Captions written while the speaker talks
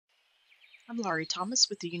I'm Laurie Thomas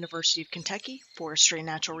with the University of Kentucky Forestry and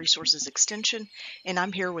Natural Resources Extension, and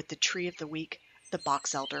I'm here with the tree of the week, the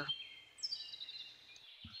Boxelder.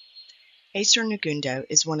 Acer negundo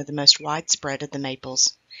is one of the most widespread of the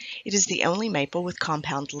maples. It is the only maple with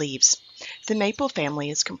compound leaves. The maple family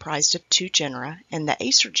is comprised of 2 genera, and the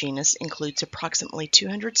Acer genus includes approximately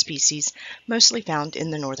 200 species, mostly found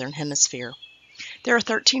in the Northern Hemisphere. There are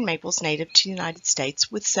 13 maples native to the United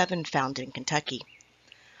States, with 7 found in Kentucky.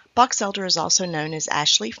 Boxelder is also known as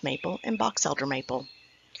ashleaf maple and boxelder maple.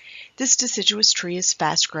 This deciduous tree is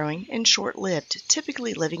fast-growing and short-lived,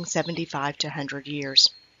 typically living 75 to 100 years.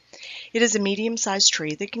 It is a medium-sized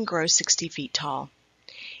tree that can grow 60 feet tall.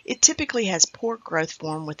 It typically has poor growth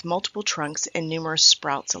form with multiple trunks and numerous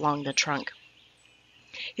sprouts along the trunk.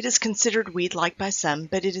 It is considered weed-like by some,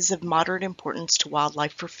 but it is of moderate importance to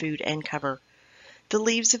wildlife for food and cover. The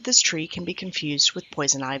leaves of this tree can be confused with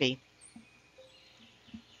poison ivy.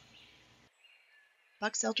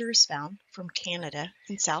 Boxelder is found from Canada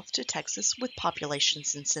and south to Texas, with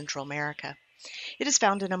populations in Central America. It is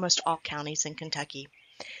found in almost all counties in Kentucky.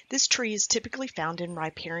 This tree is typically found in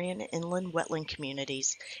riparian inland wetland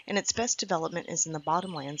communities, and its best development is in the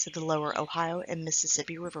bottomlands of the lower Ohio and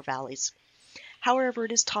Mississippi River valleys. However,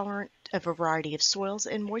 it is tolerant of a variety of soils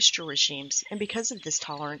and moisture regimes, and because of this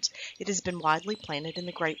tolerance, it has been widely planted in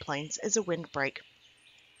the Great Plains as a windbreak.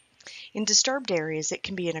 In disturbed areas, it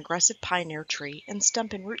can be an aggressive pioneer tree, and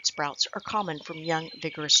stump and root sprouts are common from young,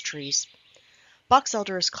 vigorous trees.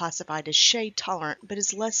 Boxelder is classified as shade tolerant, but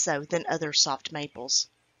is less so than other soft maples.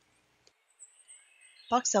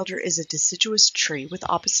 Boxelder is a deciduous tree with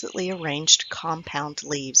oppositely arranged compound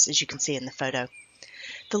leaves, as you can see in the photo.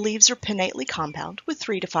 The leaves are pinnately compound with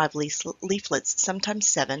 3 to 5 leaflets, sometimes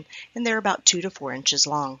 7, and they're about 2 to 4 inches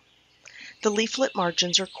long. The leaflet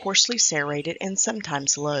margins are coarsely serrated and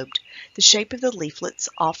sometimes lobed. The shape of the leaflets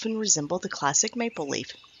often resemble the classic maple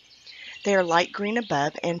leaf. They are light green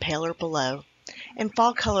above and paler below, and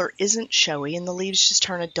fall color isn't showy and the leaves just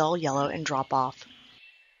turn a dull yellow and drop off.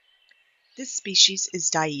 This species is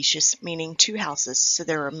dioecious, meaning 2 houses, so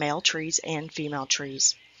there are male trees and female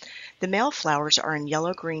trees. The male flowers are in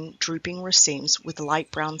yellow-green drooping racemes with light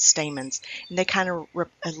brown stamens, and they kind of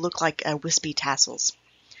look like wispy tassels.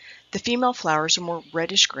 The female flowers are more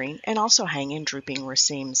reddish-green and also hang in drooping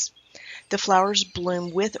racemes. The flowers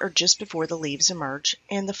bloom with or just before the leaves emerge,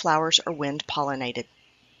 and the flowers are wind-pollinated.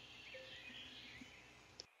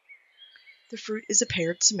 The fruit is a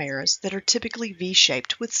paired chimeras that are typically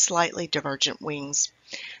V-shaped with slightly divergent wings.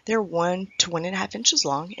 They are 1 to 1.5 inches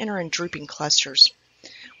long and are in drooping clusters.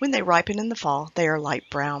 When they ripen in the fall, they are light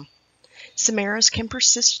brown. Chimeras can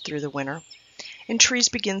persist through the winter, and trees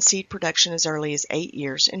begin seed production as early as 8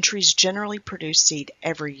 years, and trees generally produce seed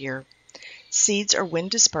every year. Seeds are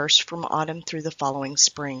wind dispersed from autumn through the following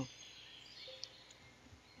spring.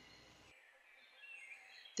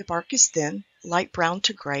 The bark is thin, light brown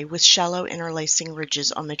to gray, with shallow interlacing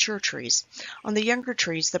ridges on mature trees. On the younger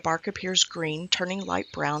trees, the bark appears green, turning light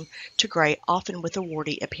brown to gray, often with a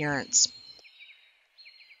warty appearance.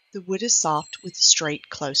 The wood is soft with straight,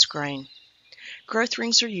 close grain. Growth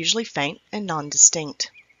rings are usually faint and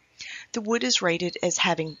non-distinct. The wood is rated as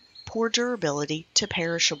having poor durability to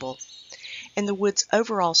perishable, and the wood's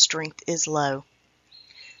overall strength is low.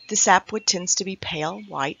 The sapwood tends to be pale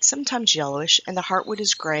white, sometimes yellowish, and the heartwood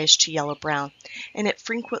is grayish to yellow-brown, and it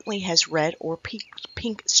frequently has red or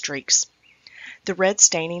pink streaks. The red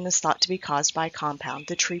staining is thought to be caused by a compound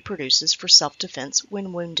the tree produces for self-defense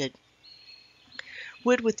when wounded.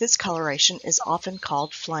 Wood with this coloration is often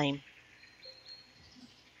called flame.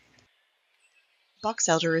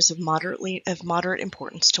 Boxelder is of moderate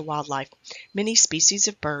importance to wildlife. Many species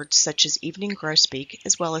of birds, such as evening grosbeak,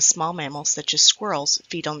 as well as small mammals such as squirrels,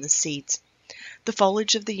 feed on the seeds. The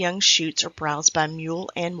foliage of the young shoots are browsed by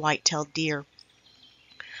mule and white-tailed deer.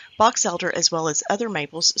 Boxelder, as well as other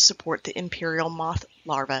maples, support the imperial moth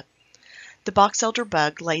larva. The boxelder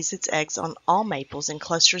bug lays its eggs on all maples and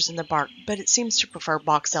clusters in the bark, but it seems to prefer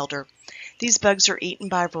boxelder. These bugs are eaten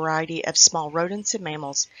by a variety of small rodents and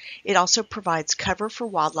mammals. It also provides cover for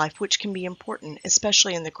wildlife, which can be important,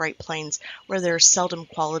 especially in the Great Plains, where there is seldom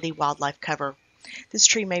quality wildlife cover. This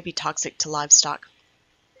tree may be toxic to livestock.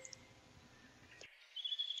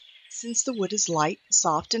 Since the wood is light,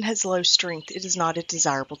 soft, and has low strength, it is not a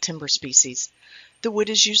desirable timber species. The wood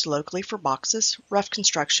is used locally for boxes, rough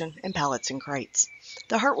construction, and pallets and crates.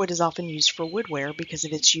 The heartwood is often used for woodware because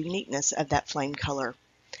of its uniqueness of that flame color.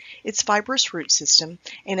 Its fibrous root system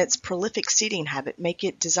and its prolific seeding habit make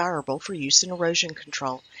it desirable for use in erosion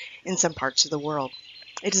control in some parts of the world.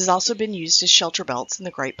 It has also been used as shelter belts in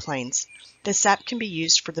the Great Plains. The sap can be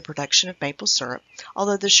used for the production of maple syrup,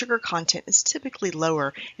 although the sugar content is typically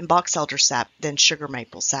lower in boxelder sap than sugar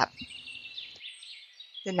maple sap.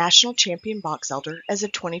 The national champion boxelder, as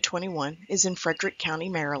of 2021, is in Frederick County,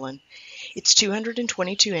 Maryland. It's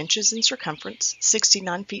 222 inches in circumference,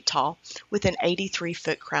 69 feet tall, with an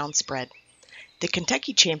 83-foot crown spread. The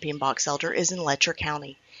Kentucky champion boxelder is in Letcher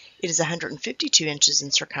County. It is 152 inches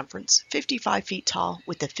in circumference, 55 feet tall,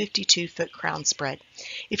 with a 52-foot crown spread.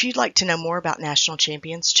 If you'd like to know more about national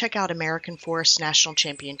champions, check out American Forest National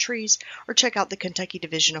Champion Trees or check out the Kentucky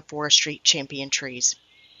Division of Forestry Champion Trees.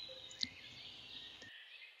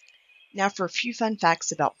 Now for a few fun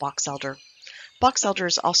facts about boxelder. Boxelder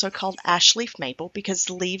is also called ashleaf maple because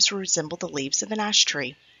the leaves resemble the leaves of an ash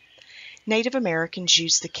tree. Native Americans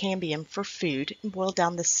used the cambium for food and boiled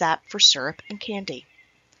down the sap for syrup and candy.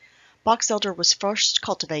 Boxelder was first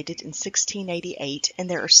cultivated in 1688, and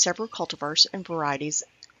there are several cultivars and varieties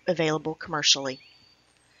available commercially.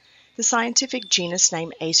 The scientific genus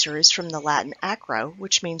name Acer is from the Latin acro,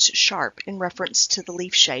 which means sharp in reference to the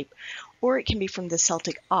leaf shape, or it can be from the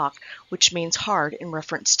Celtic ac, which means hard in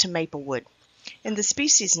reference to maple wood. And the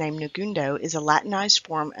species name Nugundo is a Latinized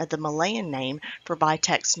form of the Malayan name for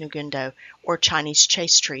Vitex nugundo, or Chinese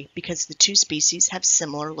chase tree, because the two species have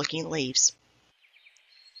similar looking leaves.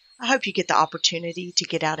 I hope you get the opportunity to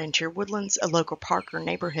get out into your woodlands, a local park or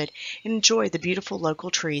neighborhood, and enjoy the beautiful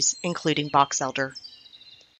local trees, including boxelder.